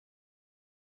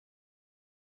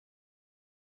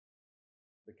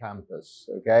the campus,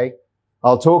 okay?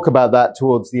 I'll talk about that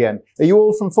towards the end. Are you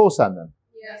all from Forsan then?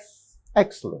 Yes.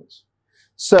 Excellent.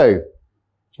 So,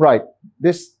 right,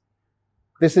 this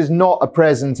is not a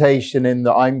presentation in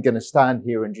that I'm going to stand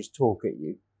here and just talk at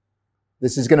you.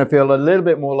 This is going to feel a little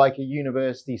bit more like a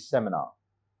university seminar.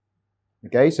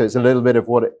 Okay, so it's a little bit of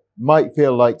what it might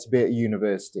feel like to be at a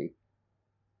university.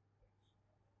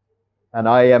 And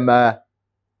I'm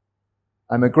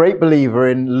a great believer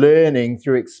in learning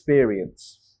through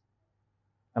experience.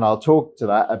 And I'll talk to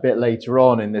that a bit later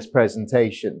on in this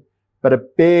presentation. But a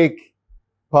big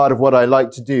part of what I like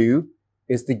to do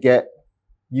is to get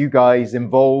you guys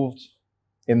involved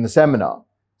in the seminar.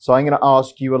 So I'm going to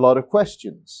ask you a lot of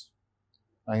questions.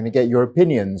 I'm going to get your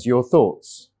opinions, your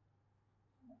thoughts.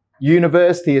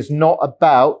 University is not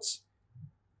about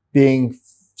being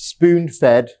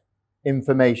spoon-fed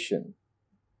information.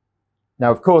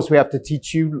 Now, of course, we have to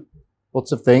teach you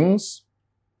lots of things,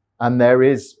 and there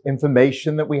is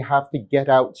information that we have to get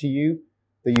out to you,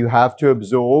 that you have to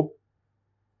absorb.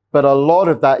 But a lot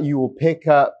of that you will pick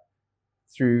up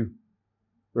through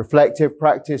reflective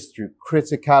practice, through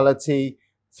criticality,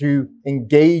 through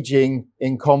engaging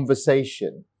in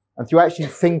conversation, and through actually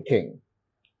thinking.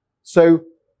 So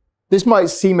this might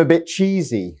seem a bit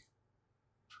cheesy,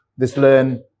 this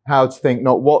learn how to think,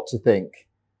 not what to think,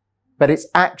 but it's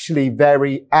actually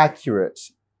very accurate.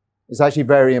 It's actually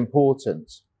very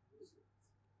important.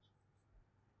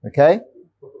 Okay?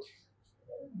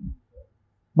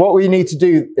 What we need to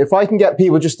do, if I can get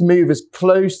people just to move as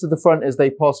close to the front as they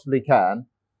possibly can,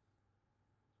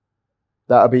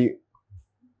 that'd be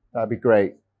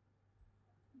great.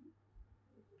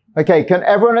 Okay, can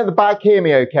everyone at the back hear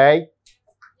me okay?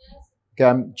 Okay,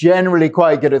 I'm generally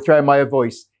quite good at throwing my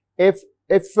voice. If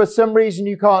for some reason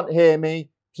you can't hear me,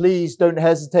 please don't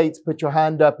hesitate to put your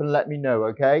hand up and let me know,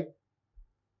 okay?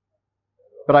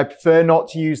 But I prefer not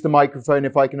to use the microphone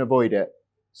if I can avoid it.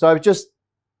 So I was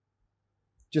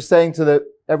just saying to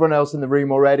everyone else in the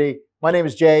room already, my name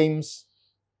is James.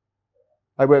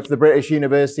 I work for the British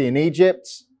University in Egypt.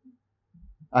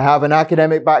 I have an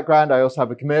academic background. I also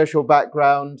have a commercial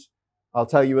background. I'll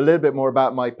tell you a little bit more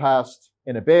about my past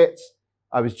in a bit.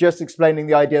 I was just explaining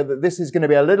the idea that this is going to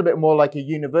be a little bit more like a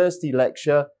university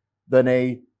lecture than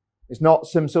it's not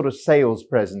some sort of sales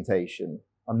presentation.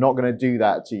 I'm not going to do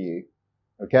that to you.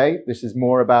 Okay? This is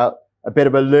more about a bit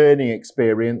of a learning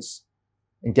experience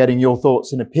and getting your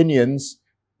thoughts and opinions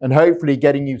and hopefully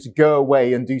getting you to go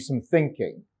away and do some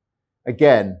thinking.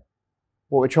 Again,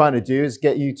 what we're trying to do is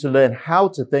get you to learn how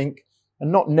to think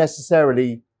and not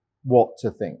necessarily what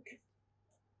to think.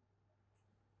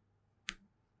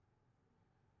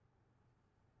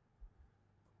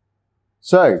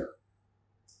 So,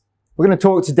 we're going to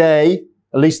talk today,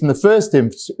 at least in the first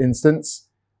instance,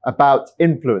 about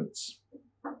influence.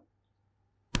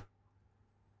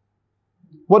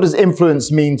 What does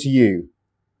influence mean to you?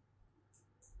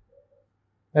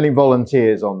 Any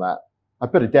volunteers on that? I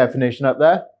put a definition up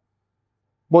there.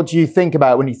 What do you think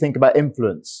about when you think about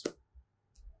influence?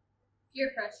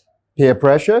 Peer pressure. Peer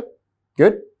pressure.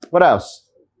 Good. What else?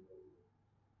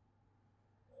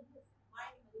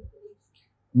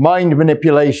 Mind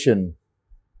manipulation.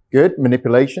 Good.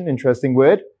 Manipulation. Interesting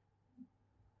word.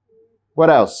 What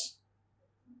else?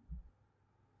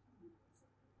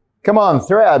 Come on,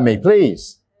 throw it at me,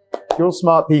 please. You're all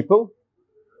smart people.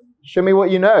 Show me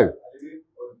what you know.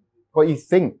 What you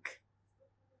think.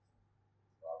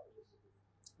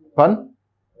 Pardon?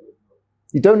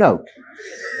 You don't know?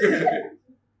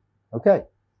 Okay,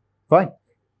 fine.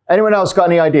 Anyone else got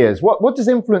any ideas? What does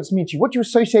influence mean to you? What do you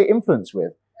associate influence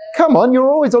with? Come on, you're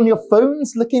always on your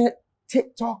phones looking at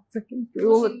TikTok.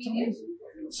 All the time.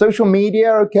 Social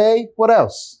media, okay. What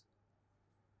else?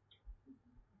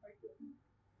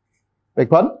 Beg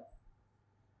pardon?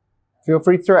 Feel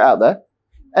free to throw it out there.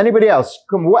 Anybody else?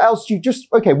 Come on, what else do you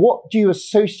what do you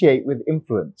associate with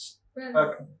influence?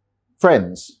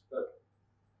 Friends.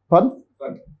 Pardon?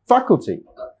 Faculty.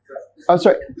 Oh,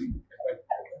 sorry.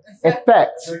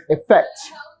 Effect.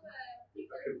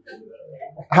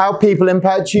 How people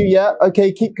impact you, yeah?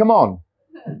 Okay, come on.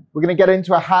 We're going to get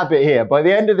into a habit here. By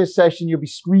the end of this session, you'll be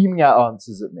screaming out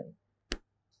answers at me.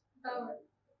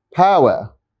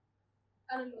 Power.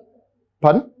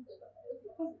 Pardon?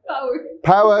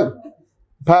 Power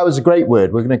is a great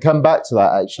word. We're going to come back to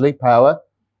that, actually. Power.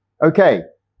 Okay.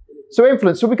 So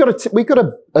influence. So we've got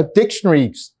a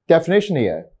dictionary definition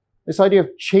here. This idea of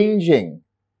changing,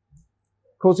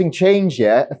 causing change,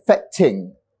 yeah,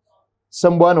 affecting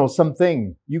someone or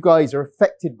something. You guys are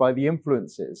affected by the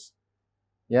influences.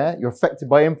 Yeah, you're affected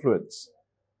by influence.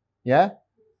 Yeah,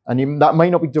 and that may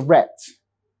not be direct.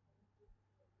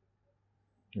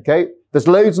 Okay? There's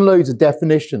loads and loads of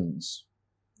definitions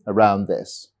around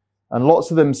this. And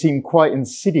lots of them seem quite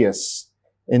insidious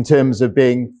in terms of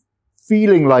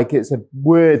feeling like it's a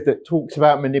word that talks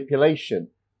about manipulation.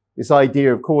 This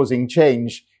idea of causing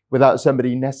change without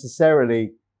somebody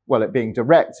necessarily, well, it being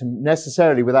direct, and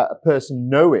necessarily without a person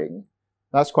knowing.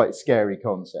 That's quite a scary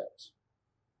concept.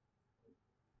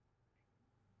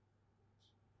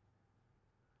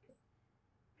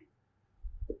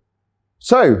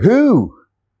 So, who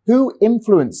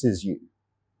influences you?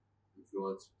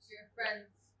 Your friends.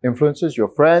 Influences your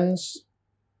friends.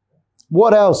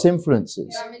 What else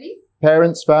influences? Family.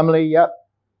 Parents, family, yep.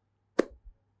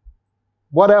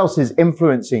 What else is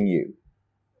influencing you?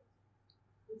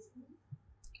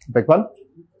 Big one?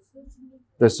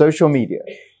 The social media.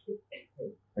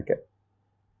 Okay.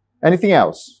 Anything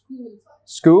else?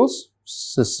 Schools,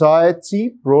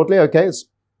 society, broadly, okay, it's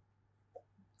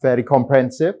fairly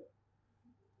comprehensive.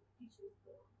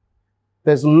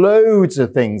 There's loads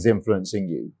of things influencing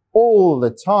you all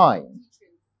the time.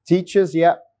 Teachers,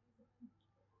 yeah.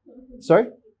 Sorry?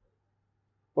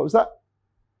 What was that?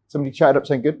 Somebody chatted up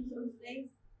saying good?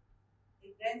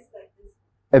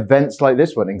 Events like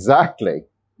this one, exactly.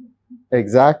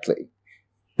 Exactly.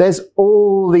 There's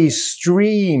all these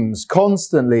streams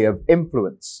constantly of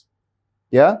influence.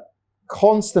 Yeah?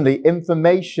 Constantly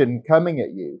information coming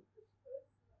at you.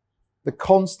 The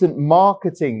constant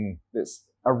marketing that's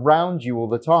around you all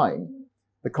the time.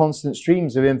 The constant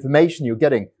streams of information you're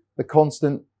getting. The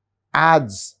constant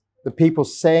ads. The people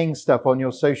saying stuff on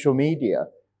your social media.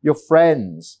 Your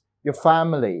friends. Your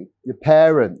family. Your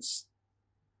parents.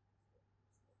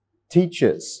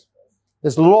 Teachers.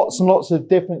 There's lots and lots of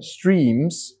different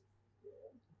streams.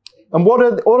 And what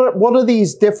are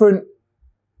these different,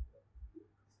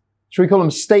 should we call them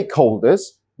stakeholders?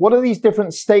 What are these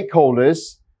different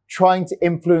stakeholders trying to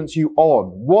influence you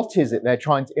on? What is it they're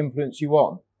trying to influence you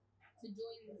on? To join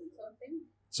something.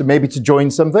 So maybe to join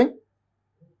something.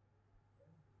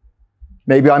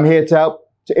 Maybe I'm here to help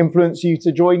to influence you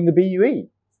to join the BUE.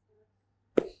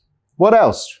 What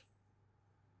else?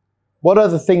 What are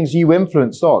the things you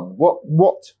influenced on?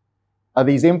 What are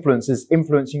these influences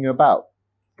influencing you about?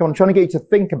 Come on, I'm trying to get you to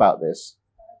think about this.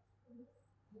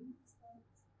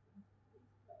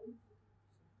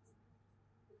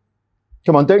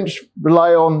 Come on, don't just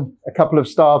rely on a couple of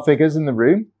star figures in the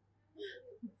room.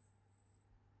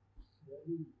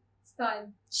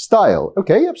 Style. Style.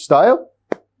 Okay, yep, style.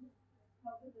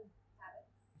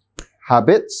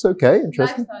 Habits. Okay,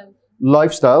 interesting.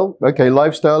 Lifestyle. Lifestyle. Okay,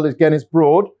 lifestyle, again, is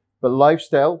broad, but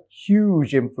lifestyle,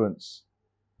 huge influence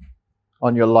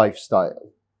on your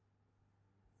lifestyle.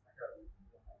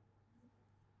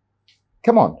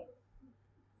 Come on.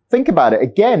 Think about it.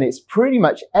 Again, it's pretty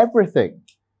much everything.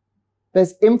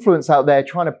 There's influence out there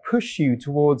trying to push you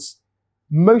towards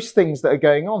most things that are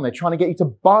going on. They're trying to get you to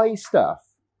buy stuff.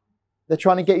 They're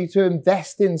trying to get you to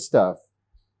invest in stuff.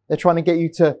 They're trying to get you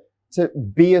to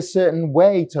be a certain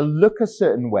way, to look a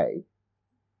certain way.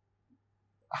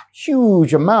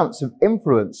 Huge amounts of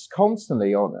influence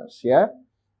constantly on us, yeah?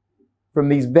 From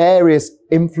these various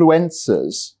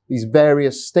influencers, these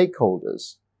various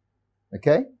stakeholders,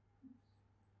 okay?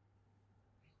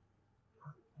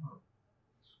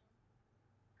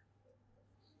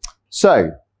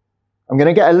 So, I'm going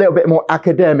to get a little bit more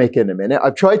academic in a minute.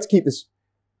 I've tried to keep this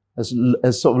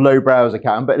as sort of lowbrow as I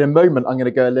can, but in a moment I'm going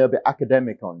to go a little bit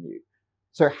academic on you.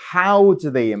 So how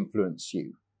do they influence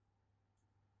you?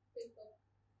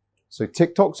 So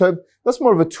TikTok, so that's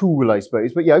more of a tool, I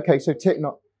suppose. But yeah, okay, so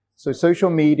TikTok, so social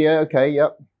media, okay,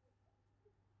 yep.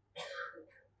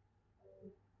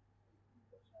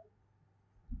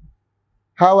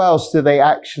 How else are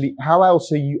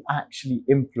you actually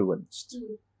influenced?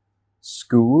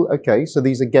 School, okay, so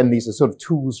these are sort of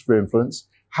tools for influence.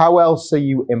 How else are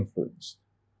you influenced?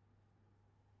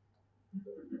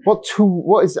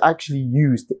 What is actually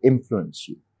used to influence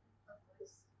you?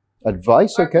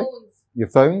 Advice, okay. Your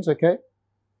phones, okay.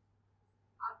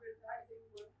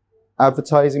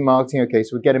 Advertising, marketing, okay.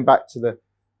 So we're getting back to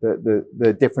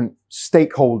the different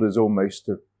stakeholders almost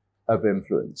of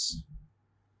influence.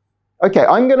 Okay,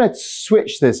 I'm going to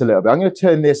switch this a little bit. I'm going to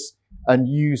turn this and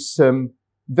use some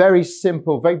very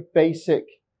simple, very basic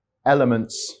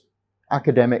elements,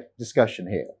 academic discussion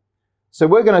here. So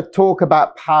we're going to talk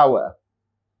about power.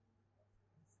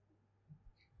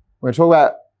 We're going to talk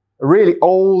about a really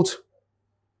old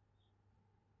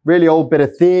bit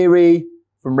of theory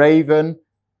from Raven,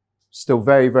 still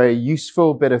very, very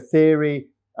useful bit of theory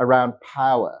around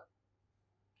power.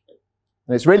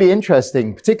 And it's really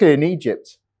interesting, particularly in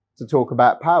Egypt, to talk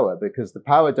about power, because the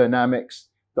power dynamics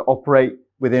that operate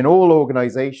within all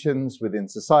organizations, within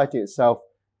society itself,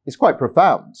 is quite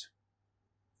profound.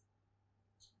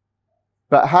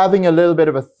 But having a little bit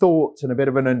of a thought and a bit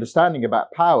of an understanding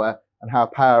about power and how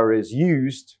power is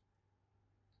used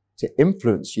to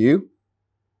influence you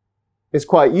is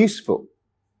quite useful.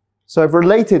 So I've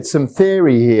related some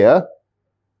theory here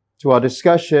to our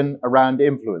discussion around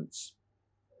influence.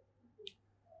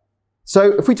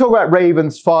 So if we talk about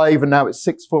Raven's 5 and now it's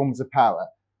 6 forms of power,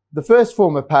 the first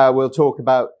form of power we'll talk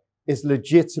about is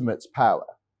legitimate power.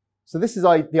 So this is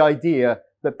the idea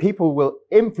that people will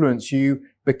influence you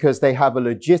because they have a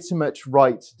legitimate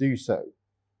right to do so,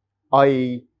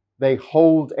 i.e., they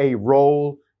hold a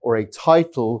role or a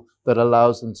title that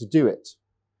allows them to do it.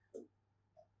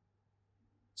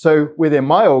 So within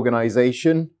my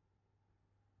organization,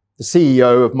 the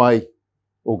CEO of my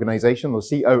organization, or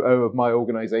COO of my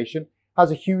organization, has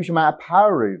a huge amount of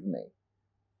power over me.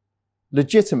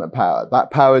 Legitimate power. That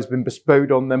power has been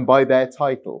bestowed on them by their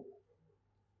title.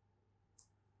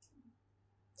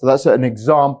 So that's an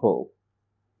example.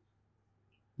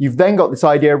 You've then got this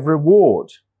idea of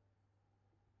reward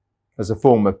as a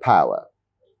form of power.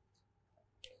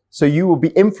 So you will be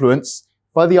influenced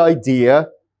by the idea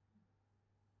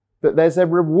that there's a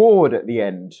reward at the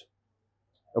end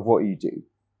of what you do.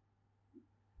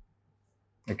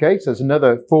 Okay, so it's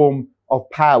another form of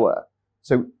power.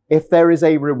 So if there is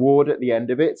a reward at the end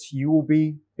of it, you will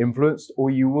be influenced or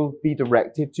you will be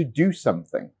directed to do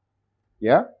something.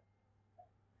 Yeah?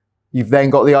 You've then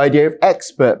got the idea of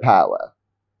expert power.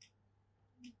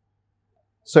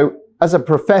 So as a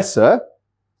professor,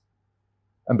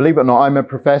 and believe it or not, I'm a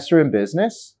professor in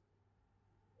business.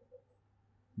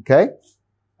 Okay?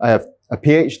 I have a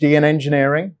PhD in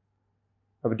engineering,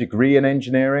 I have a degree in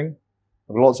engineering,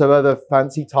 I have lots of other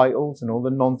fancy titles and all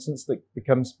the nonsense that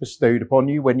becomes bestowed upon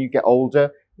you when you get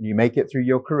older and you make it through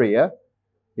your career.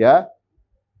 Yeah?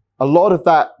 A lot of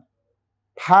that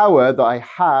power that I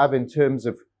have in terms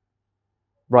of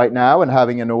right now and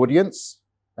having an audience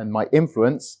and my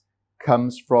influence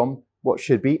comes from what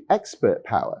should be expert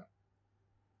power.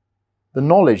 The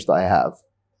knowledge that I have.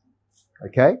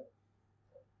 Okay?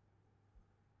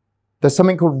 There's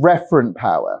something called referent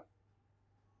power.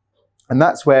 And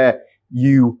that's where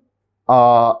you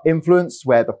are influenced,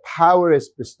 where the power is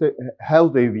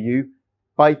held over you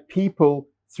by people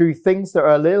through things that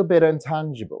are a little bit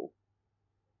intangible.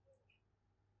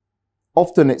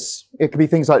 Often it can be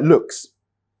things like looks.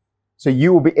 So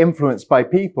you will be influenced by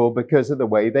people because of the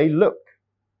way they look.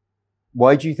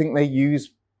 Why do you think they use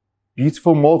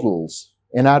beautiful models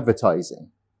in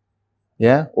advertising?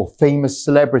 Yeah? Or famous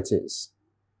celebrities.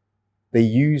 They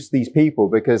use these people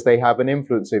because they have an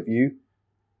influence over you.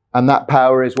 And that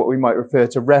power is what we might refer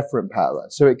to referent power.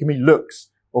 So it can be looks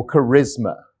or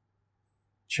charisma,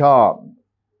 charm.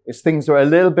 It's things that are a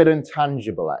little bit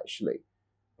intangible, actually.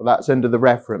 But that's under the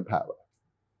referent power.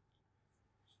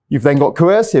 You've then got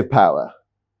coercive power,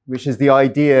 which is the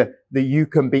idea that you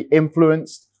can be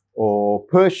influenced or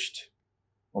pushed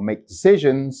or make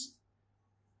decisions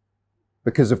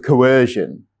because of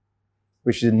coercion,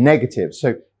 which is negative. So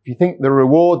if you think the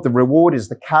reward is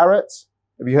the carrot.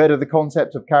 Have you heard of the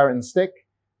concept of carrot and stick?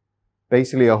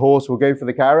 Basically, a horse will go for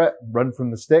the carrot, run from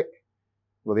the stick.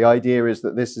 Well, the idea is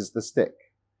that this is the stick.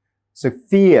 So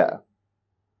fear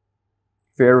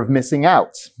of missing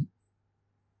out.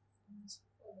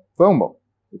 FOMO,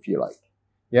 if you like.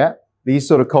 Yeah? These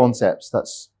sort of concepts,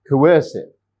 that's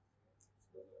coercive.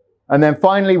 And then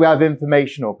finally, we have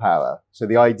informational power. So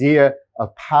the idea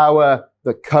of power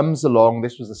that comes along.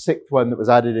 This was the 6th one that was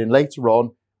added in later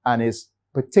on and is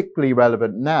particularly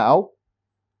relevant now.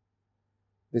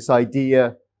 This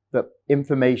idea that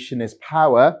information is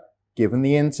power, given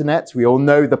the internet. We all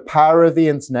know the power of the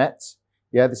internet.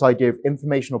 Yeah, this idea of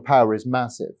informational power is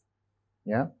massive.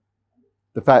 Yeah.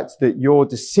 The fact that your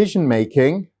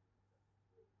decision-making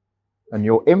and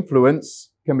your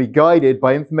influence can be guided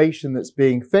by information that's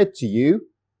being fed to you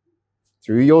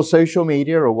through your social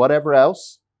media or whatever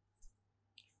else.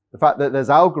 The fact that there's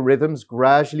algorithms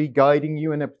gradually guiding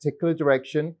you in a particular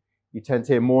direction. You tend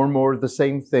to hear more and more of the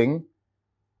same thing,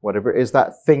 whatever it is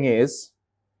that thing is.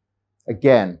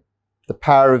 Again, the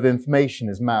power of information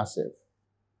is massive.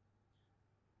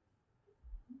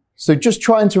 So just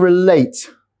trying to relate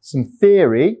some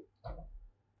theory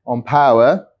on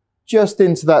power just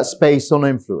into that space on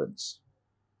influence.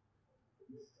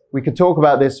 We could talk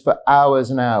about this for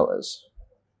hours and hours,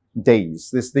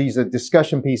 days. These are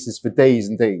discussion pieces for days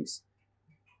and days.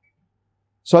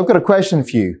 So I've got a question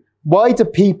for you. Why do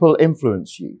people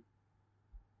influence you?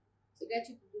 To get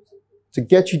you to do something. To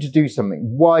get you to do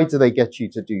something. Why do they get you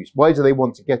to do? Why do they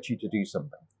want to get you to do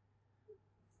something?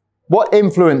 What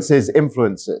influences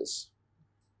influencers?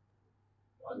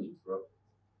 Money, bro.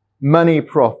 Money,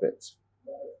 profit.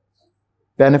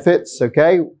 Benefits,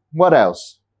 okay. What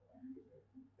else?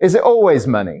 Is it always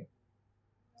money?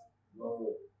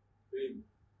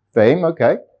 Fame,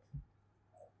 okay.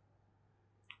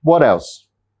 What else?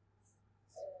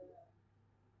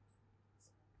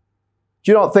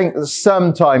 Do you not think that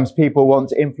sometimes people want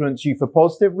to influence you for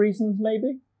positive reasons,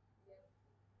 maybe?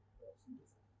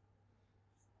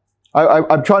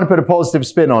 I'm trying to put a positive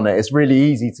spin on it. It's really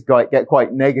easy to get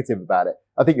quite negative about it.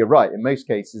 I think you're right. In most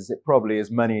cases, it probably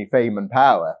is money, fame, and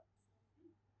power,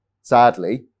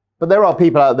 sadly. But there are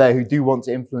people out there who do want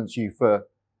to influence you for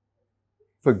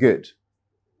good.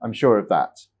 I'm sure of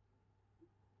that.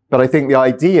 But I think the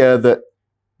idea that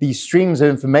these streams of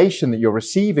information that you're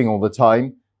receiving all the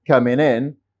time coming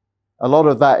in, a lot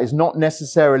of that is not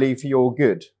necessarily for your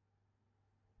good.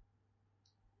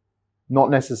 Not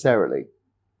necessarily.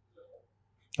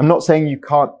 I'm not saying you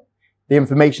can't, the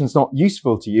information's not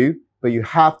useful to you, but you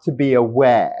have to be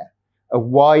aware of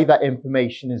why that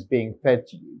information is being fed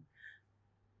to you.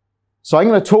 So I'm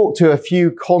going to talk to a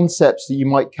few concepts that you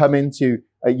might come into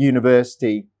at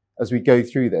university as we go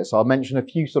through this. I'll mention a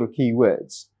few sort of key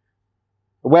words.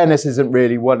 Awareness isn't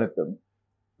really one of them,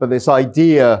 but this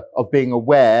idea of being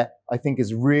aware, I think,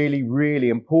 is really, really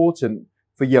important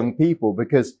for young people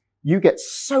because you get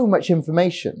so much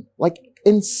information, like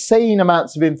insane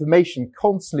amounts of information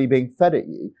constantly being fed at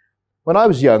you. When I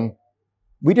was young,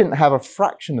 we didn't have a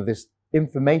fraction of this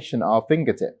information at our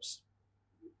fingertips.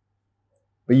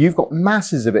 But you've got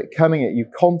masses of it coming at you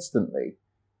constantly.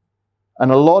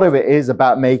 And a lot of it is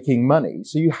about making money.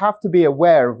 So you have to be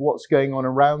aware of what's going on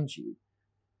around you.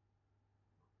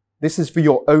 This is for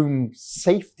your own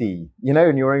safety, you know,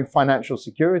 and your own financial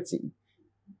security.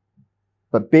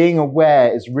 But being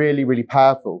aware is really, really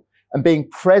powerful. And being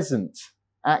present,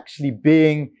 actually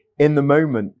being in the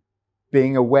moment,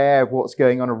 being aware of what's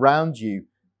going on around you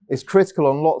is critical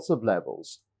on lots of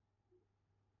levels.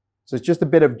 So it's just a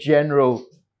bit of general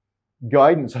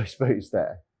guidance, I suppose,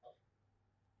 there.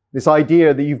 This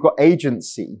idea that you've got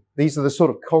agency. These are the sort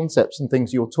of concepts and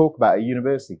things you'll talk about at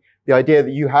university. The idea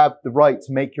that you have the right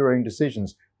to make your own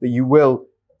decisions, that you will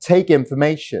take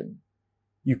information.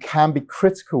 You can be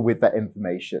critical with that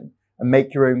information and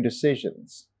make your own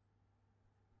decisions.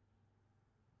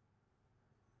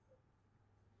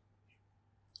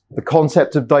 The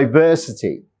concept of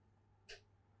diversity.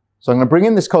 So I'm going to bring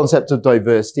in this concept of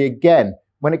diversity again.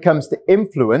 When it comes to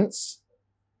influence,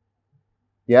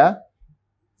 yeah?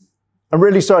 I'm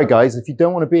really sorry, guys. If you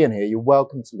don't want to be in here, you're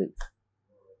welcome to leave.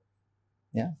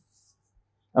 Yeah?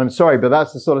 And I'm sorry, but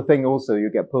that's the sort of thing also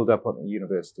you get pulled up on at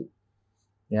university.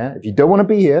 Yeah? If you don't want to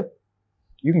be here,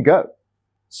 you can go.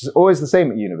 It's always the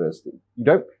same at university.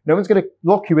 No one's going to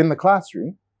lock you in the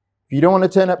classroom. If you don't want to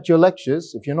turn up to your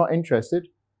lectures, if you're not interested,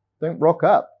 don't rock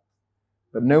up.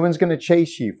 But no one's going to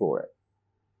chase you for it.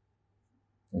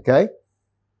 Okay?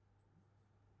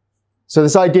 So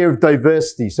this idea of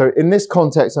diversity. So in this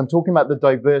context, I'm talking about the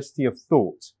diversity of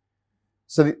thought.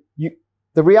 So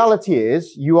the reality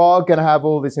is you are going to have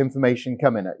all this information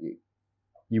coming at you.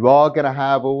 You are going to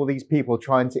have all these people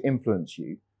trying to influence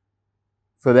you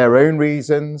for their own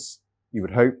reasons. You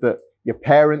would hope that your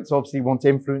parents obviously want to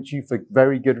influence you for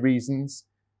very good reasons,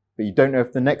 but you don't know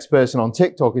if the next person on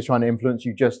TikTok is trying to influence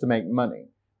you just to make money.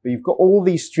 But you've got all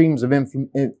these streams of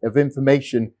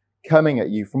information coming at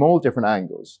you from all different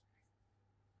angles.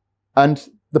 And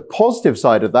the positive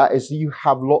side of that is you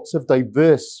have lots of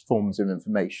diverse forms of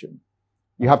information.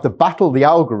 You have to battle the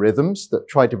algorithms that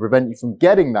try to prevent you from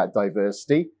getting that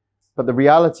diversity. But the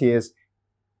reality is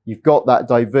you've got that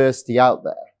diversity out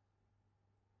there.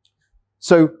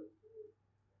 So,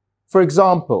 for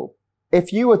example,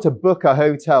 if you were to book a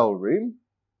hotel room,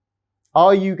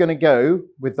 are you going to go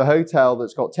with the hotel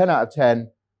that's got 10 out of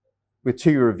 10 with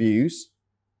 2 reviews,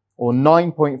 or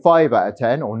 9.5 out of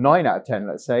 10, or 9 out of 10,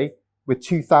 let's say, with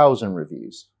 2,000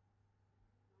 reviews?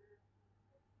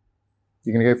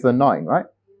 You're going to go for the 9, right?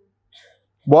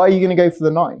 Why are you going to go for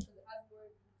the 9?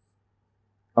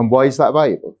 And why is that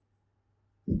valuable?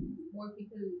 More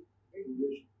people gave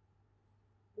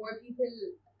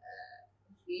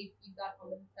feedback on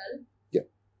themselves. Yeah.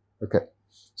 Okay.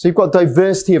 So you've got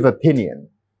diversity of opinion.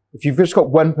 If you've just got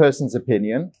one person's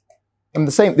opinion, and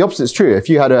the opposite is true. If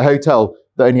you had a hotel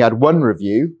that only had 1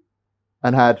 review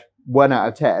and had 1 out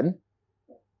of 10,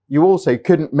 you also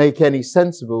couldn't make any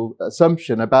sensible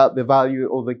assumption about the value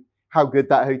or how good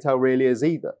that hotel really is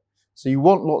either. So you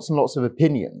want lots and lots of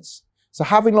opinions. So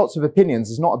having lots of opinions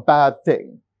is not a bad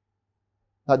thing.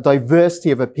 That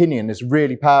diversity of opinion is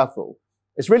really powerful.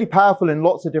 It's really powerful in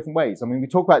lots of different ways. I mean, we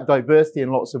talk about diversity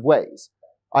in lots of ways.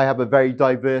 I have a very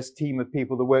diverse team of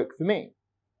people that work for me.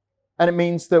 And it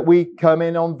means that we come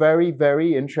in on very,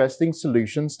 very interesting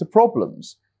solutions to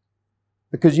problems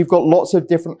because you've got lots of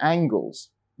different angles.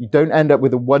 You don't end up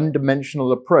with a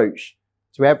one-dimensional approach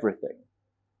to everything.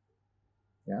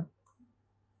 Yeah.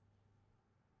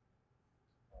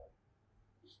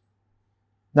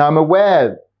 Now, I'm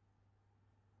aware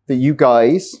that you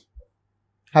guys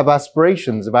have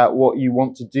aspirations about what you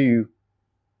want to do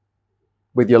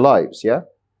with your lives, yeah?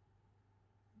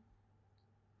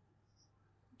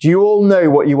 Do you all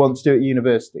know what you want to do at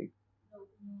university?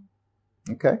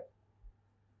 Okay.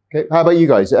 Okay. How about you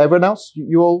guys? Everyone else?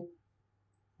 You all?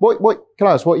 What? Can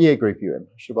I ask what year group you're in?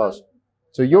 I should have asked.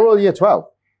 So you're all year 12,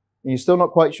 and you're still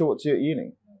not quite sure what to do at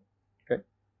uni. Okay.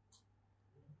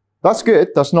 That's good.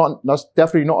 That's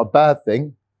definitely not a bad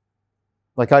thing.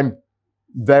 Like, I'm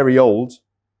very old,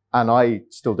 and I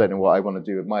still don't know what I want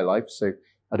to do with my life, so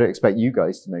I don't expect you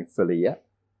guys to know fully yet,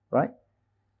 right?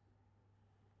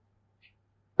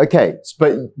 Okay,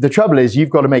 but the trouble is you've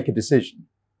got to make a decision,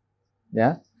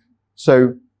 yeah?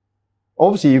 So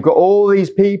obviously you've got all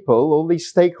these people, all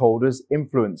these stakeholders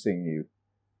influencing you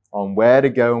on where to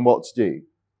go and what to do.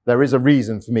 There is a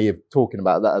reason for me of talking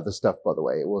about that other stuff, by the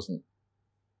way. It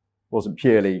wasn't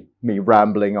purely me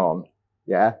rambling on,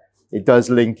 yeah? It does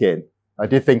link in. I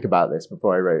did think about this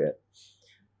before I wrote it.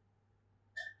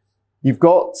 You've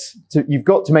got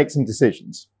to make some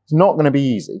decisions. It's not going to be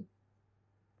easy.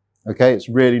 Okay, it's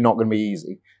really not going to be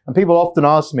easy. And people often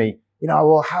ask me,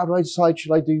 well, how do I decide?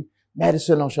 Should I do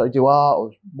medicine or should I do art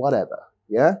or whatever?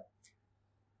 Yeah?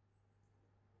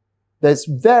 It's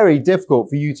very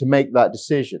difficult for you to make that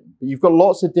decision. But you've got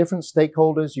lots of different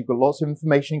stakeholders. You've got lots of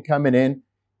information coming in.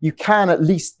 You can at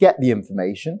least get the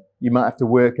information. You might have to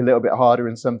work a little bit harder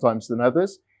and sometimes than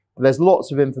others. But there's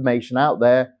lots of information out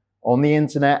there on the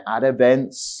internet, at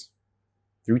events,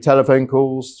 through telephone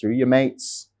calls, through your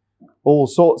mates. All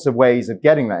sorts of ways of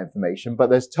getting that information, but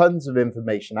there's tons of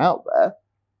information out there,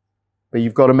 but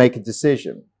you've got to make a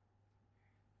decision.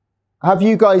 Have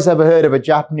you guys ever heard of a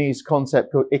Japanese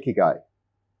concept called Ikigai?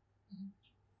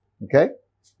 Okay.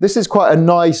 This is quite a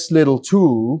nice little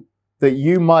tool that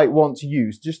you might want to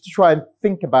use just to try and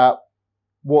think about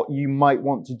what you might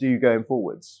want to do going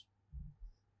forwards.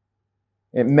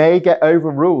 It may get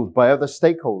overruled by other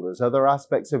stakeholders, other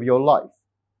aspects of your life,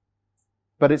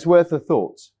 but it's worth a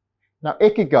thought. Now,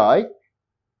 Ikigai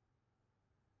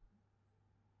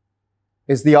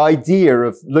is the idea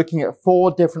of looking at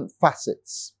 4 different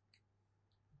facets.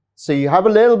 So you have a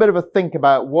little bit of a think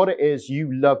about what it is you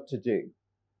love to do.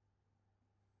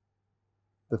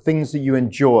 The things that you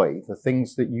enjoy, the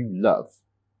things that you love,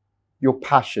 your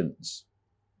passions.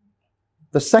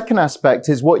 The second aspect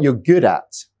is what you're good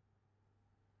at.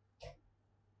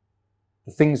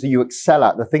 The things that you excel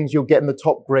at, the things you're getting the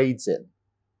top grades in.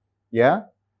 Yeah?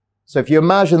 So if you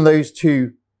imagine those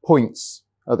 2 points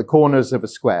at the corners of a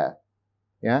square,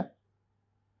 yeah?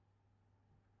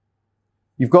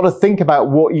 You've got to think about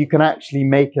what you can actually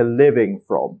make a living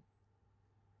from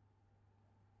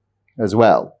as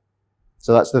well.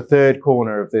 So that's the 3rd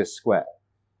corner of this square.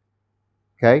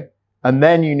 Okay? And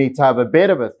then you need to have a bit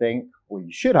of a think, or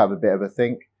you should have a bit of a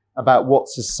think, about what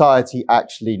society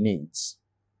actually needs.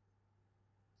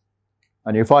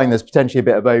 And you'll find there's potentially a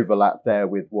bit of overlap there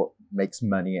with what makes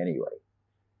money anyway.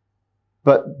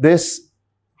 But this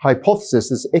hypothesis,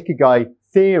 this Ikigai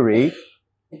theory,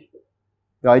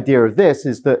 the idea of this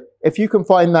is that if you can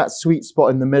find that sweet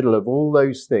spot in the middle of all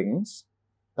those things,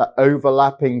 that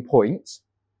overlapping point,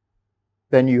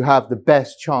 then you have the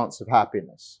best chance of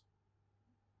happiness.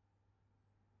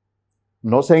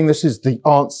 I'm not saying this is the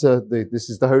answer, this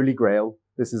is the Holy Grail,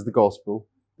 this is the gospel,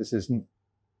 this isn't,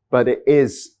 but it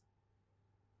is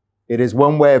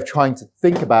one way of trying to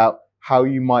think about how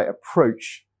you might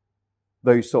approach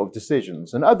those sort of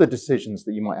decisions and other decisions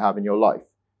that you might have in your life.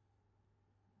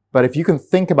 But if you can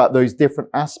think about those different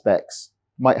aspects,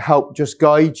 it might help just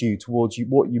guide you towards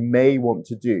what you may want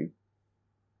to do.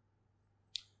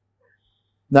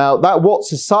 Now, that what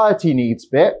society needs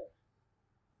bit,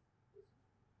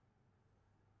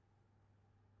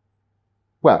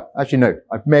 well, actually no,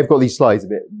 I may have got these slides a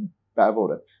bit out of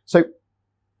order. So,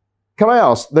 can I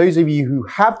ask, those of you who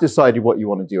have decided what you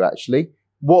want to do actually,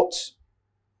 what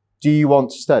do you want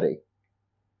to study?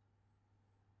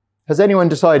 Has anyone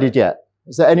decided yet?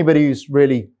 Is there anybody who's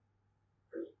really...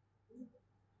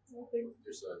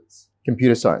 Computer science.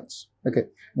 Computer science. Okay.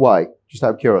 Why? Just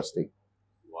out of curiosity.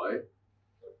 Why?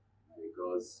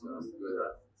 Because I'm good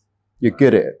at it. You're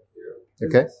good at it. Yeah.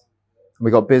 Okay. And we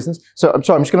got business. So I'm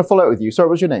sorry, I'm just going to follow up with you. Sorry,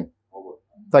 what's your name? Omar.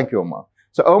 Thank you, Omar.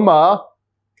 So Omar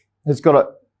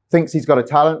thinks he's got a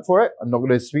talent for it. I'm not going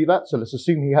to dispute that, so let's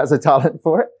assume he has a talent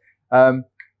for it.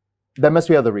 there must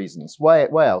be other reasons. Why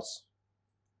else?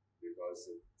 Because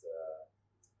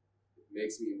it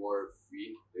makes me more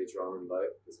free later on in life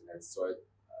because I can start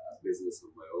a business of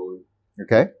my own.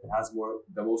 Okay. It has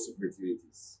the most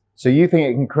opportunities. So you think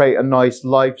it can create a nice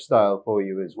lifestyle for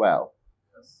you as well?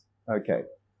 Yes. Okay.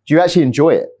 Do you actually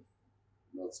enjoy it?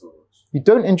 Not so much. You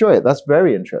don't enjoy it? That's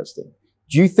very interesting.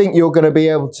 Do you think you're going to be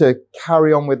able to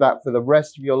carry on with that for the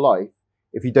rest of your life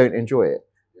if you don't enjoy it?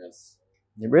 Yes.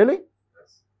 Really?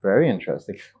 Yes. Very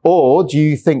interesting. Or do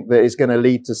you think that it's going to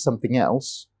lead to something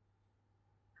else?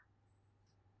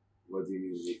 What do you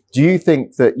mean? Do you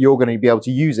think that you're going to be able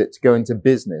to use it to go into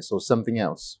business or something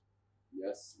else?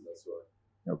 Yes, that's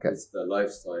why. Okay. It's the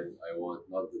lifestyle I want,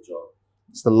 not the job.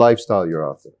 It's the lifestyle you're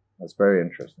after. That's very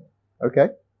interesting. Okay,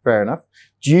 fair enough.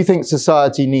 Do you think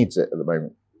society needs it at the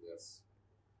moment? Yes.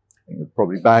 You're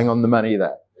probably bang on the money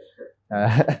there.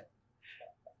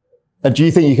 And do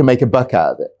you think you can make a buck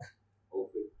out of it?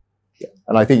 Hopefully. Yeah.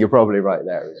 And I think you're probably right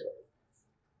there as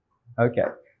well. Okay.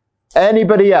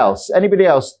 Anybody else? Anybody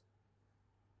else?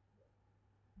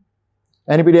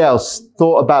 Anybody else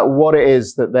thought about what it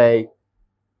is that they're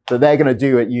going to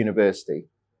do at university?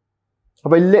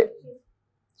 Have I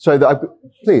so that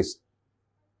please.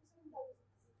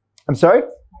 I'm sorry?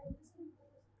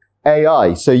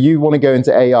 AI. So you want to go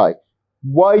into AI.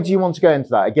 Why do you want to go into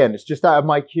that? Again, it's just out of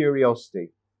my curiosity.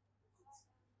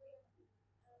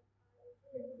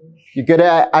 You're good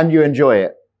at it and you enjoy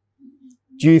it.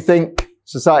 Do you think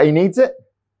society needs it?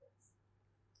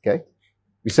 Okay.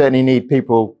 We certainly need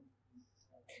people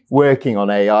working on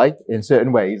AI in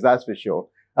certain ways, that's for sure.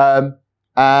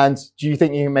 And do you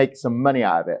think you can make some money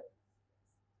out of it?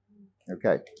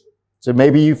 Okay. So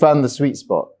maybe you found the sweet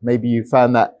spot. Maybe you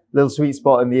found that little sweet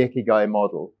spot in the Ikigai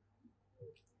model.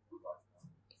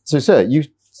 So, sir, you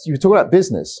were talking about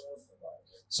business.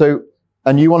 So,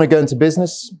 and you want to go into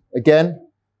business again?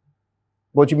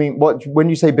 What do you mean? When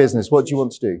you say business, what do you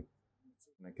want to do?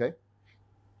 Okay.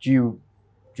 Do you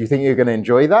think you're going to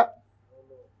enjoy that?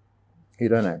 You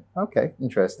don't know. Okay,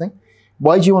 interesting.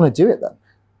 Why do you want to do it then?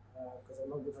 Because I'm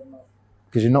not good at math.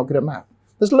 Because you're not good at math.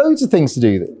 There's loads of things to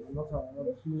do. I'm not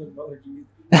good at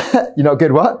biology. You're not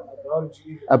good what? At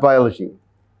biology. At biology.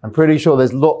 I'm pretty sure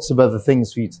there's lots of other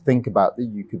things for you to think about that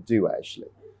you could do actually.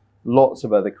 Lots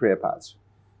of other career paths.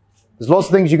 There's lots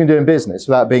of things you can do in business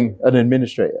without being an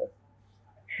administrator.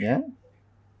 Yeah?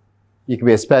 You can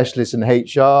be a specialist in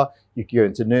HR. You can go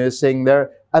into nursing. There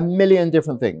are a million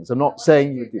different things. I'm not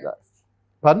saying you would do that.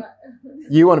 Pardon?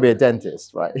 You want to be a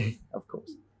dentist, right? Of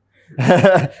course.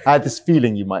 I had this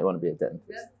feeling you might want to be a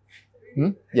dentist.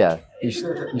 Yeah.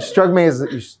 You struck me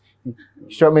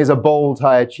as a bold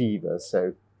high achiever.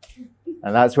 So,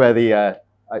 and that's where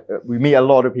we meet a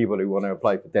lot of people who want to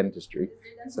apply for dentistry.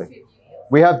 So,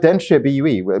 we have dentistry at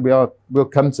BUE. We'll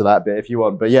come to that bit if you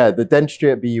want. But yeah, the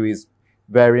dentistry at BUE is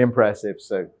very impressive.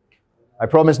 So I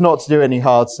promise not to do any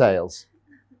hard sales.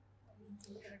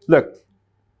 Look,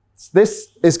 this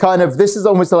is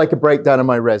almost like a breakdown of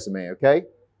my resume, okay?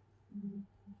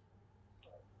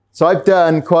 So I've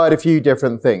done quite a few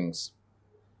different things.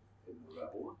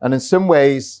 And in some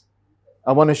ways,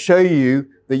 I want to show you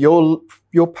that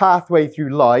your pathway through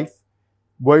life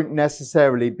won't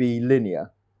necessarily be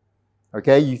linear.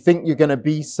 Okay, you think you're going to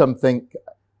be something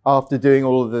after doing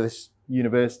all of this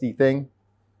university thing.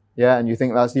 Yeah, and you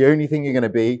think that's the only thing you're going to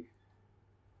be.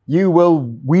 You will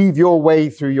weave your way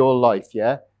through your life,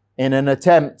 yeah, in an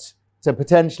attempt to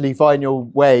potentially find your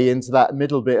way into that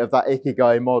middle bit of that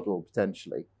Ikigai model,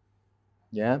 potentially.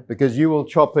 Yeah, because you will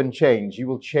chop and change. You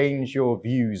will change your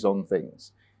views on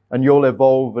things. And you'll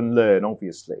evolve and learn,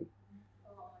 obviously.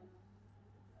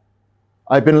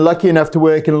 I've been lucky enough to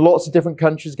work in lots of different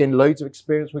countries, gained loads of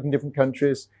experience working in different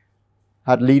countries,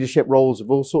 had leadership roles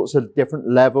of all sorts of different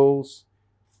levels,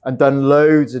 and done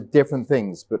loads of different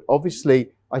things. But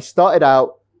obviously, I started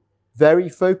out very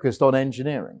focused on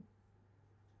engineering.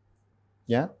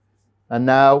 Yeah? And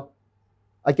now,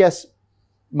 I guess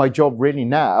my job really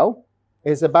now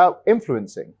is about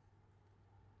influencing.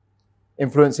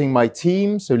 Influencing my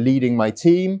team, so leading my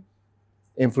team,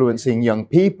 influencing young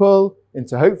people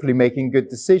into hopefully making good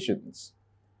decisions.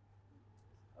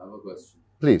 I have a question.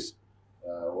 Please.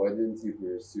 Why didn't you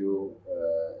pursue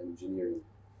engineering?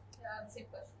 Yeah, same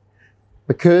question.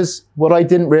 Because what I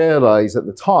didn't realize at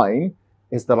the time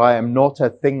is that I am not a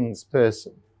things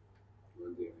person.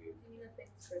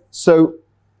 So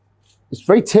it's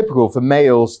very typical for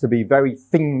males to be very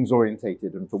things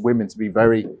orientated and for women to be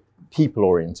very people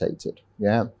orientated.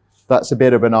 Yeah, that's a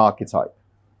bit of an archetype.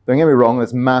 Don't get me wrong,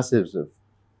 there's masses of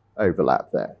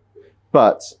overlap there.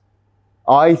 But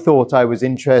I thought I was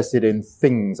interested in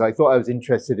things. I thought I was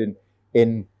interested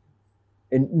in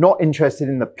not interested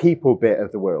in the people bit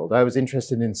of the world. I was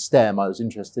interested in STEM. I was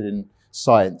interested in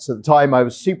science. At the time, I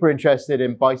was super interested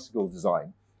in bicycle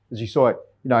design. As you saw,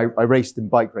 I raced in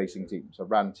bike racing teams. I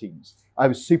ran teams. I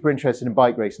was super interested in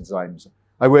bike racing designs.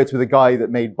 I worked with a guy that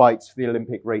made bikes for the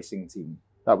Olympic racing team.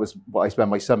 That was what I spent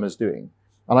my summers doing.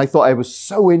 And I thought I was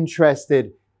so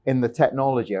interested in the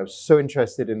technology. I was so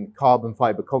interested in carbon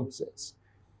fiber composites.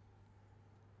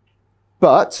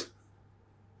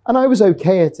 And I was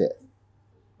okay at it,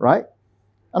 right?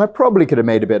 And I probably could have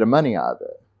made a bit of money out of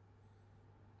it.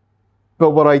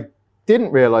 But what I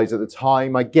didn't realize at the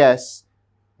time, I guess,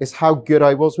 is how good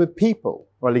I was with people.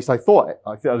 Or at least I thought it.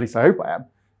 At least I hope I am.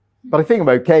 But I think I'm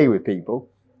okay with people.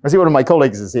 I see one of my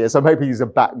colleagues is here, so I'm hoping he's going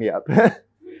to back me up.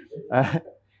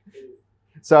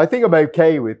 So I think I'm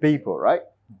okay with people, right?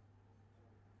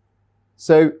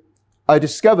 So I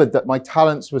discovered that my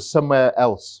talents were somewhere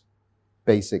else,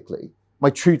 basically. My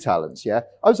true talents, yeah.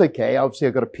 I was okay. Obviously, I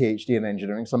got a PhD in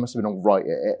engineering, so I must have been all right at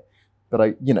it.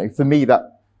 But for me, that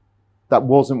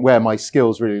wasn't where my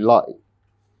skills really lie.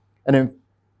 And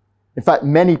in fact,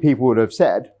 many people would have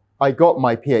said, I got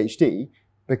my PhD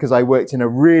because I worked in a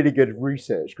really good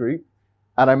research group,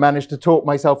 and I managed to talk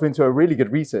myself into a really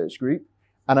good research group,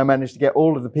 and I managed to get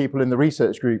all of the people in the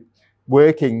research group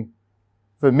working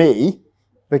for me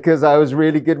because I was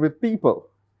really good with people.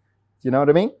 Do you know what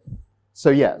I mean? So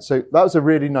yeah, so that was a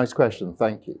really nice question.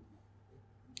 Thank you.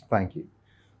 Thank you.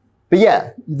 But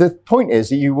yeah, the point is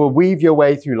that you will weave your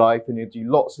way through life and you do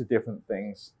lots of different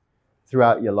things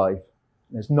throughout your life.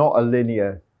 There's not a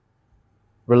linear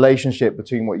relationship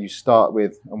between what you start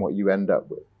with and what you end up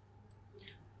with.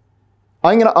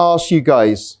 I'm going to ask you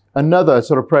guys another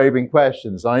sort of probing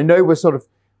questions. I know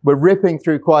we're ripping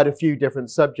through quite a few different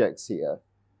subjects here.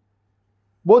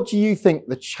 What do you think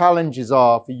the challenges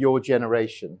are for your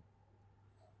generation?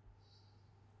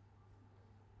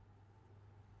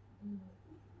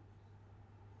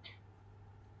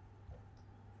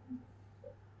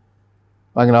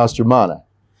 I'm going to ask Jumana.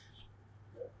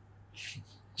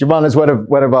 Jumana is one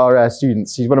of our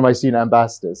students. She's one of my student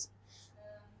ambassadors.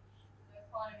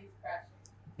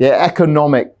 The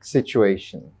economic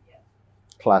situation. Yeah.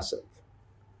 Classic.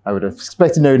 I would have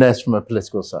expected no less from a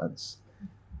political science.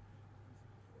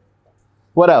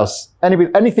 What else?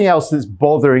 Anything else that's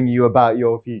bothering you about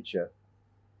your future?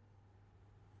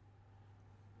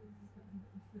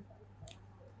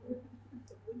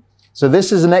 So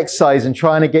this is an exercise in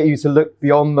trying to get you to look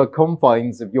beyond the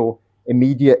confines of your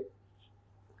immediate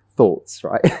thoughts,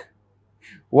 right?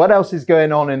 What else is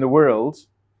going on in the world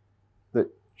that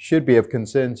should be of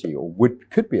concern to you, or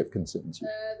could be of concern to you?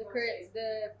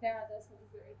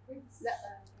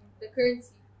 The currency.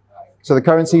 So the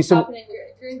currency.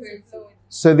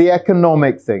 So the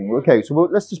economic thing. Okay, so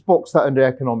let's just box that under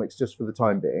economics just for the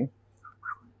time being.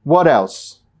 What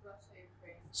else?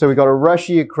 So we got a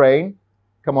Russia-Ukraine.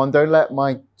 Come on, don't let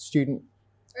my student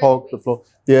hog the floor.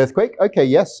 The earthquake. Okay,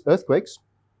 yes, earthquakes.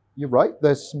 You're right.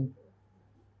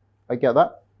 I get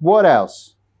that. What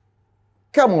else?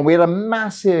 Come on, we had a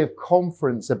massive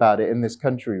conference about it in this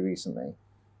country recently.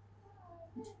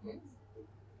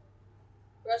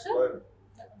 Russia?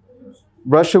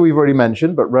 Russia, we've already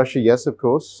mentioned, but Russia, yes, of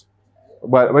course.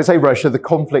 Well, when I say Russia, the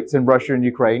conflict in Russia and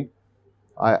Ukraine.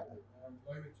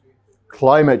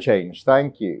 Climate change,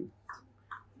 thank you.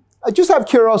 I just have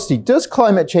curiosity, does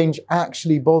climate change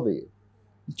actually bother you?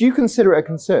 Do you consider it a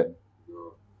concern?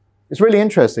 It's really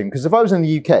interesting, because if I was in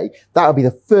the UK, that would be the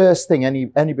first thing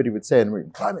anybody would say in the room.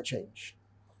 Climate change.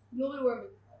 Global warming.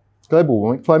 Global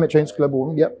warming. Climate change, global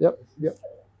warming. Yep.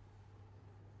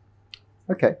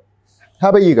 Okay. How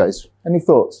about you guys? Any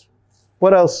thoughts?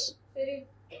 What else?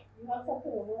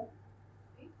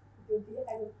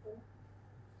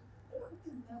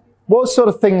 What sort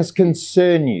of things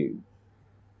concern you?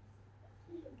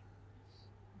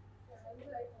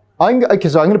 I'm going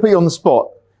to put you on the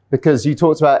spot because you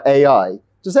talked about AI.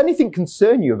 Does anything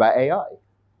concern you about AI?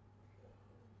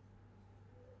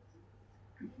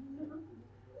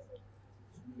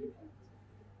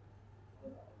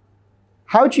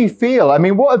 How do you feel? I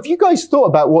mean, what have you guys thought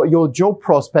about what your job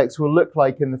prospects will look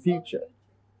like in the future?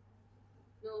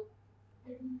 No.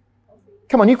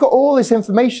 Come on, you've got all this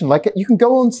information. Like you can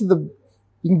go to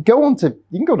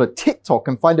TikTok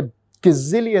and find a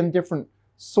gazillion different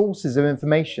sources of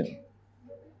information.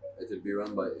 It will be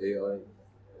run by AI.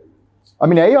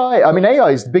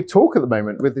 AI is the big talk at the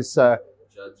moment with this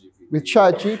with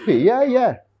ChatGPT.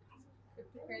 Yeah.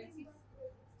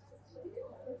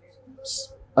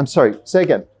 I'm sorry, say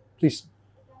again, please.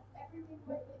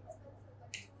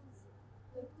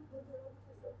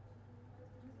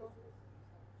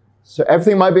 So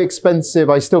everything might be expensive.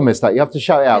 I still missed that. You have to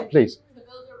shout it out, please. The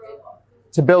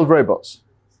To build robots.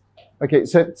 Okay,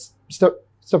 so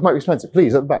stuff might be expensive.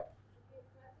 Please, at the back.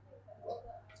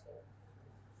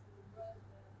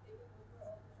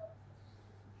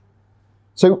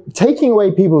 So taking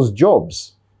away people's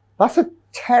jobs, that's a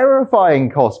terrifying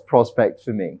cost prospect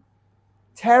for me.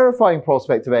 Terrifying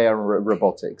prospect of AI and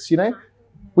robotics, you know?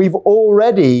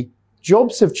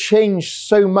 Jobs have changed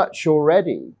so much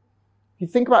already. If you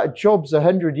think about jobs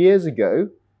 100 years ago,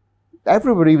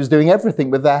 everybody was doing everything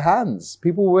with their hands.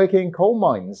 People were working in coal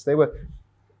mines. They were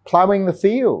plowing the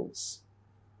fields.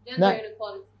 Gender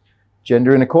inequality.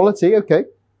 Gender inequality, okay.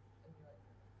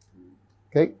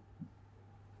 Okay.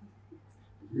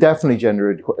 Definitely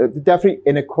definitely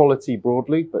inequality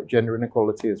broadly, but gender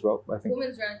inequality as well, I think.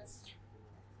 Women's rights.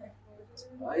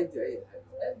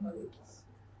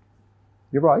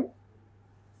 You're right.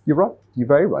 You're right. You're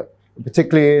very right.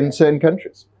 Particularly in certain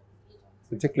countries.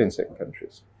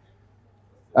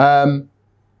 I'm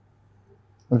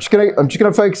just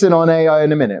gonna focus in on AI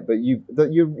in a minute, but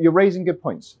you're raising good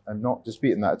points. I'm not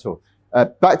disputing that at all.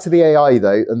 Back to the AI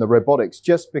though and the robotics,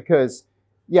 just because,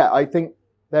 yeah, I think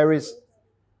there is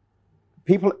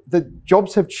the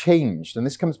jobs have changed, and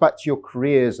this comes back to your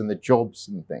careers and the jobs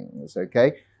and things,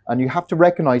 okay? And you have to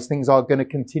recognize things are going to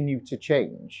continue to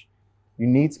change. You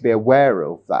need to be aware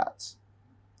of that.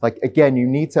 Like, again, you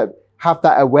need to have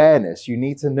that awareness. You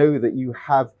need to know that you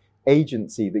have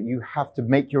agency, that you have to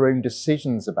make your own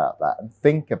decisions about that and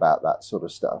think about that sort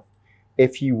of stuff.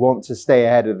 If you want to stay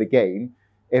ahead of the game,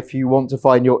 if you want to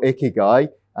find your ikigai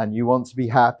and you want to be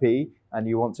happy and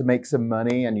you want to make some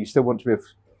money and you still want to be of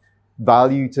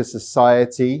value to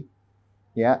society,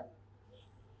 yeah.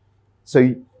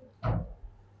 So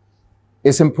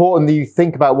it's important that you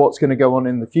think about what's going to go on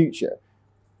in the future.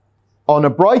 On a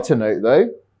brighter note though,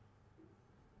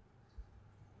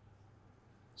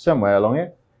 somewhere along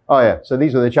here. Oh yeah, so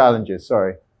these are the challenges,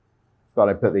 sorry. Thought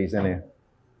I put these in here.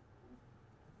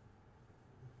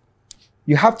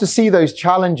 You have to see those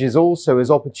challenges also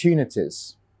as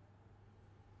opportunities.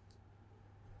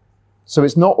 So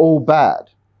it's not all bad.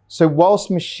 So whilst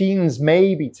machines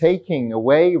may be taking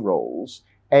away roles,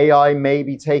 AI may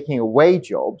be taking away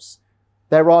jobs,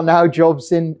 there are now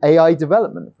jobs in AI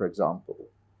development, for example.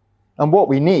 And what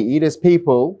we need is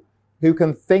people who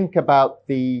can think about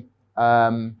the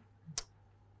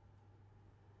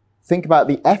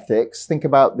ethics, think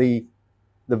about the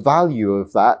value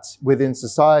of that within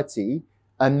society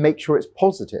and make sure it's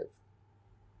positive.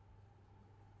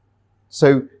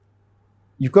 So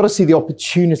you've got to see the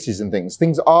opportunities in things.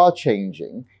 Things are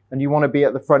changing and you want to be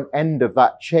at the front end of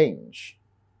that change.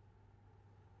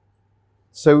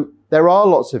 So there are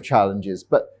lots of challenges,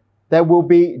 but there will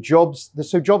be jobs.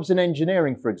 So jobs in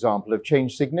engineering, for example, have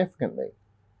changed significantly.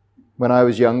 When I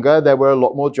was younger, there were a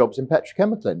lot more jobs in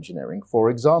petrochemical engineering, for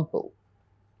example.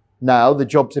 Now, the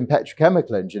jobs in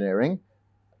petrochemical engineering,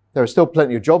 there are still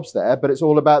plenty of jobs there, but it's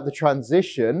all about the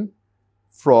transition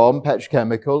from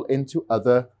petrochemical into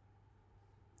other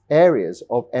areas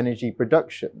of energy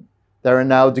production. There are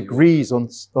now degrees on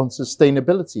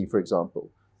sustainability, for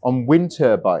example, on wind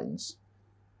turbines,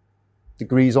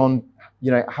 degrees on,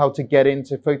 how to get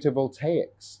into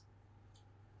photovoltaics.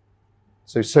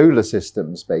 So solar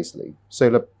systems, basically,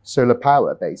 solar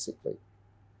power, basically.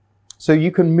 So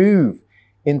you can move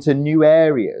into new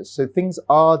areas. So things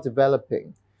are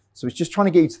developing. So it's just trying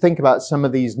to get you to think about some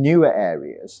of these newer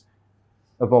areas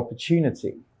of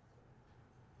opportunity.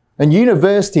 And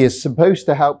university is supposed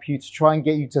to help you to try and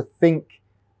get you to think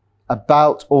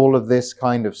about all of this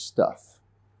kind of stuff.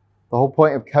 The whole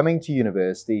point of coming to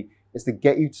university is to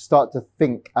get you to start to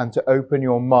think and to open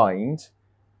your mind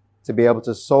to be able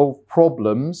to solve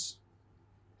problems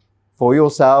for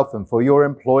yourself and for your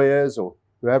employers or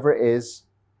whoever it is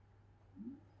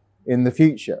in the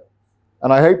future.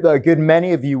 And I hope that a good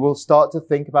many of you will start to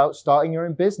think about starting your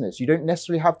own business. You don't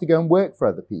necessarily have to go and work for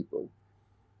other people.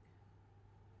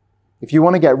 If you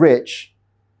want to get rich,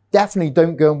 definitely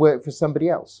don't go and work for somebody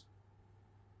else.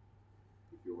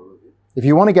 If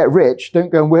you want to get rich, don't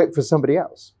go and work for somebody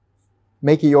else.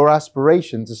 Make it your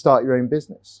aspiration to start your own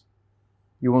business.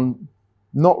 You will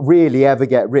not really ever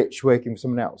get rich working for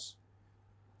someone else.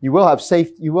 You will have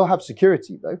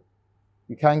security though.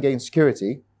 You can gain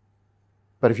security.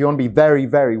 But if you want to be very,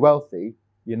 very wealthy,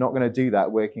 you're not going to do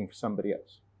that working for somebody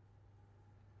else.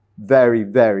 Very,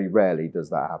 very rarely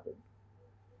does that happen.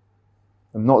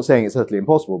 I'm not saying it's utterly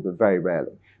impossible, but very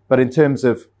rarely. But in terms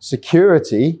of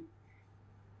security,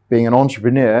 being an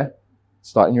entrepreneur,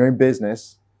 starting your own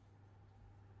business,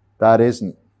 that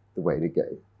isn't the way to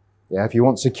go. Yeah, if you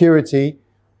want security,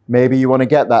 maybe you want to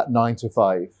get that 9 to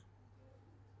 5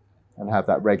 and have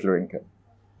that regular income.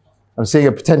 I'm seeing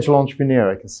a potential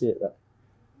entrepreneur. I can see it there.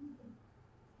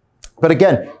 But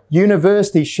again,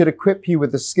 university should equip you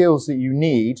with the skills that you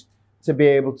need to be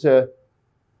able to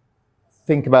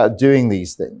think about doing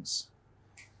these things.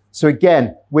 So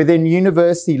again, within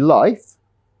university life,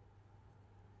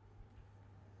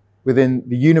 within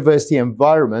the university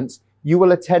environment, you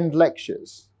will attend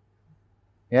lectures.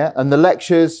 Yeah, and the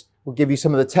lectures will give you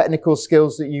some of the technical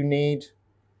skills that you need.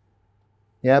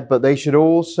 Yeah, but they should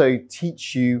also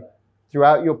teach you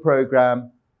throughout your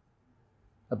program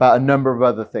about a number of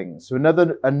other things. So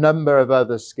a number of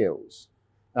other skills.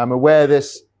 I'm aware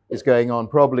this is going on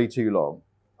probably too long.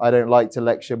 I don't like to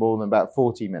lecture more than about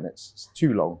 40 minutes. It's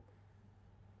too long.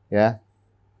 Yeah.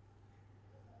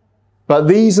 But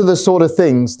these are the sort of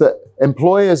things that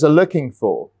employers are looking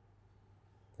for,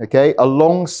 okay,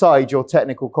 alongside your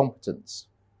technical competence.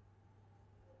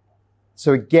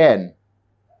 So again,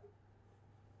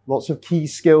 lots of key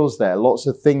skills there, lots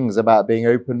of things about being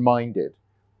open-minded,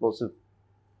 lots of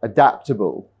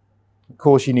adaptable. Of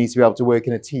course, you need to be able to work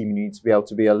in a team. You need to be able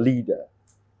to be a leader,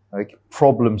 like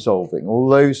problem solving, all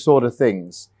those sort of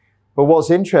things. But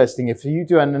what's interesting, if you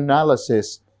do an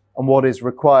analysis on what is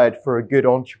required for a good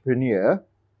entrepreneur,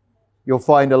 you'll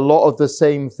find a lot of the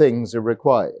same things are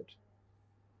required.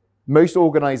 Most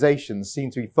organizations seem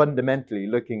to be fundamentally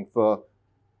looking for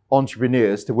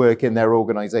entrepreneurs to work in their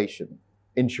organization,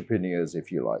 intrapreneurs,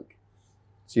 if you like.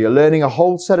 So you're learning a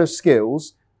whole set of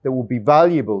skills that will be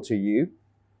valuable to you,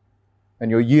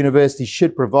 and your university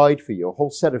should provide for you a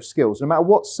whole set of skills. No matter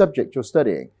what subject you're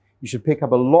studying, you should pick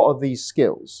up a lot of these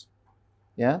skills.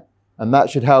 Yeah? And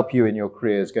that should help you in your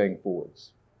careers going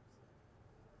forwards.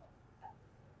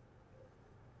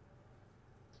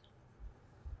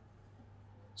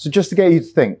 So just to get you to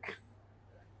think.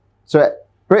 So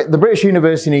at the British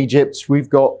University in Egypt, we've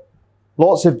got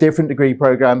lots of different degree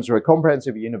programs. We're a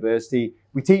comprehensive university.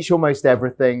 We teach almost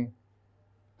everything.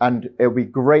 And it'll be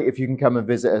great if you can come and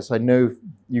visit us. I know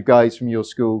you guys from your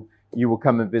school, you will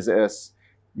come and visit us.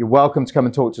 You're welcome to come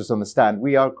and talk to us on the stand.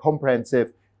 We are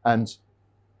comprehensive and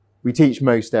we teach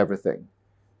most everything.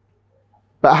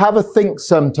 But have a think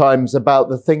sometimes about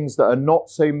the things that are not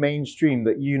so mainstream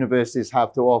that universities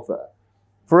have to offer.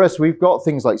 For us, we've got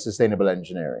things like sustainable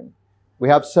engineering. We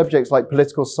have subjects like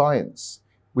political science.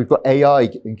 We've got AI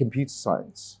in computer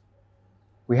science.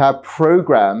 We have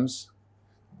programs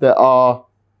that are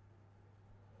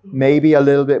maybe a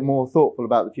little bit more thoughtful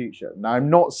about the future. Now,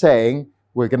 I'm not saying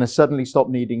we're going to suddenly stop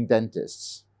needing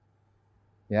dentists.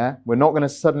 Yeah, we're not going to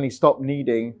suddenly stop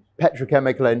needing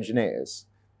petrochemical engineers.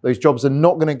 Those jobs are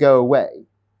not going to go away.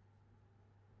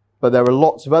 But there are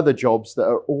lots of other jobs that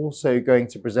are also going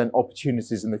to present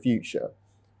opportunities in the future.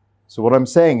 So what I'm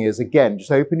saying is, again,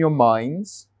 just open your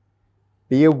minds,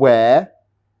 be aware,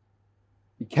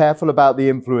 be careful about the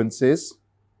influences,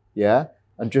 yeah,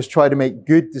 and just try to make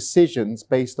good decisions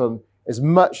based on as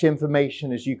much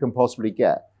information as you can possibly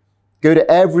get. Go to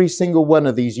every single one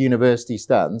of these university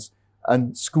stands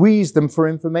and squeeze them for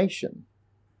information.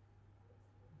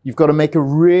 You've got to make a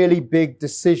really big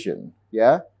decision,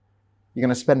 yeah? You're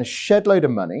going to spend a shed load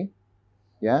of money,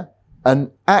 yeah?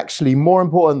 And actually, more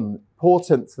important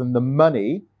than the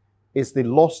money is the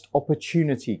lost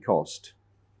opportunity cost.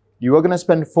 You are going to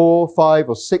spend 4, 5,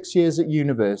 or 6 years at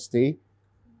university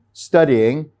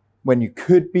studying when you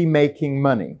could be making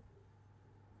money.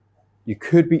 You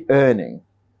could be earning.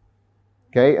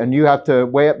 Okay, and you have to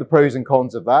weigh up the pros and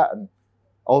cons of that. And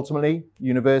ultimately,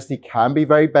 university can be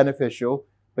very beneficial,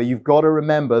 but you've got to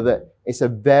remember that it's a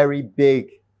very big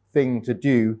thing to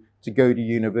do to go to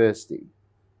university.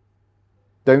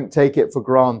 Don't take it for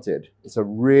granted. It's a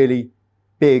really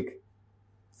big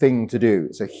thing to do.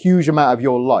 It's a huge amount of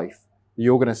your life that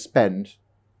you're going to spend.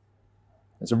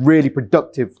 It's a really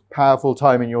productive, powerful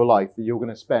time in your life that you're going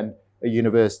to spend at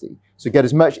university. So get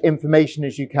as much information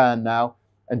as you can now,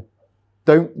 and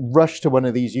don't rush to one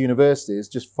of these universities.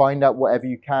 Just find out whatever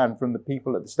you can from the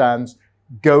people at the stands.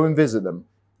 Go and visit them.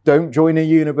 Don't join a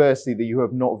university that you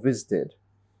have not visited.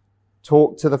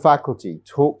 Talk to the faculty.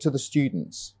 Talk to the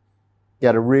students.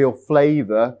 Get a real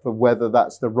flavor for whether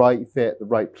that's the right fit, the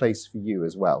right place for you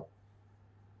as well.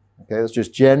 Okay, that's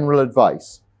just general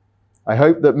advice. I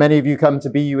hope that many of you come to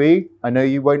BUE. I know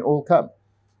you won't all come.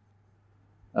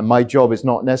 And my job is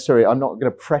not necessarily, I'm not going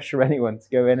to pressure anyone to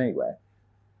go anywhere.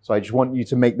 So I just want you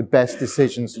to make the best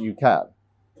decisions that you can.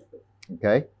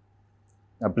 Okay?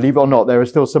 Now, believe it or not, there are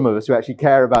still some of us who actually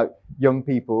care about young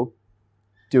people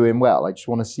doing well. I just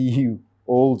want to see you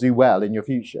all do well in your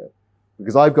future.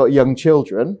 Because I've got young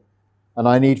children, and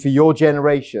I need for your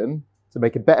generation to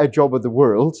make a better job of the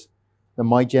world than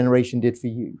my generation did for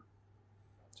you.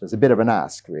 So it's a bit of an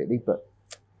ask, really, but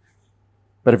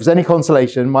if there's any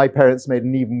consolation, my parents made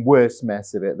an even worse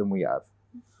mess of it than we have.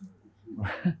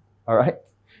 All right.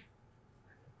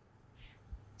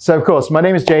 So, of course, my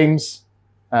name is James.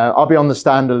 I'll be on the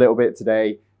stand a little bit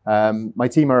today. My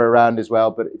team are around as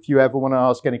well, but if you ever want to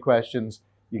ask any questions,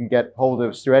 you can get hold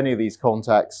of us through any of these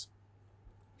contacts.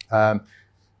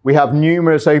 We have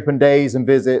numerous open days and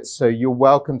visits, so you're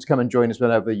welcome to come and join us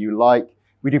whenever you like.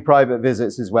 We do private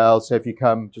visits as well, so if you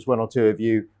come, just one or two of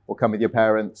you, or come with your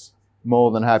parents, more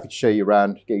than happy to show you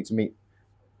around, get you to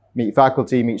meet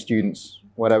faculty, meet students,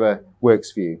 whatever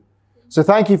works for you. So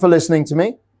thank you for listening to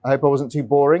me. I hope I wasn't too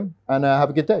boring, and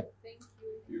have a good day. Thank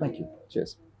you. Thank you.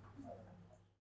 Cheers.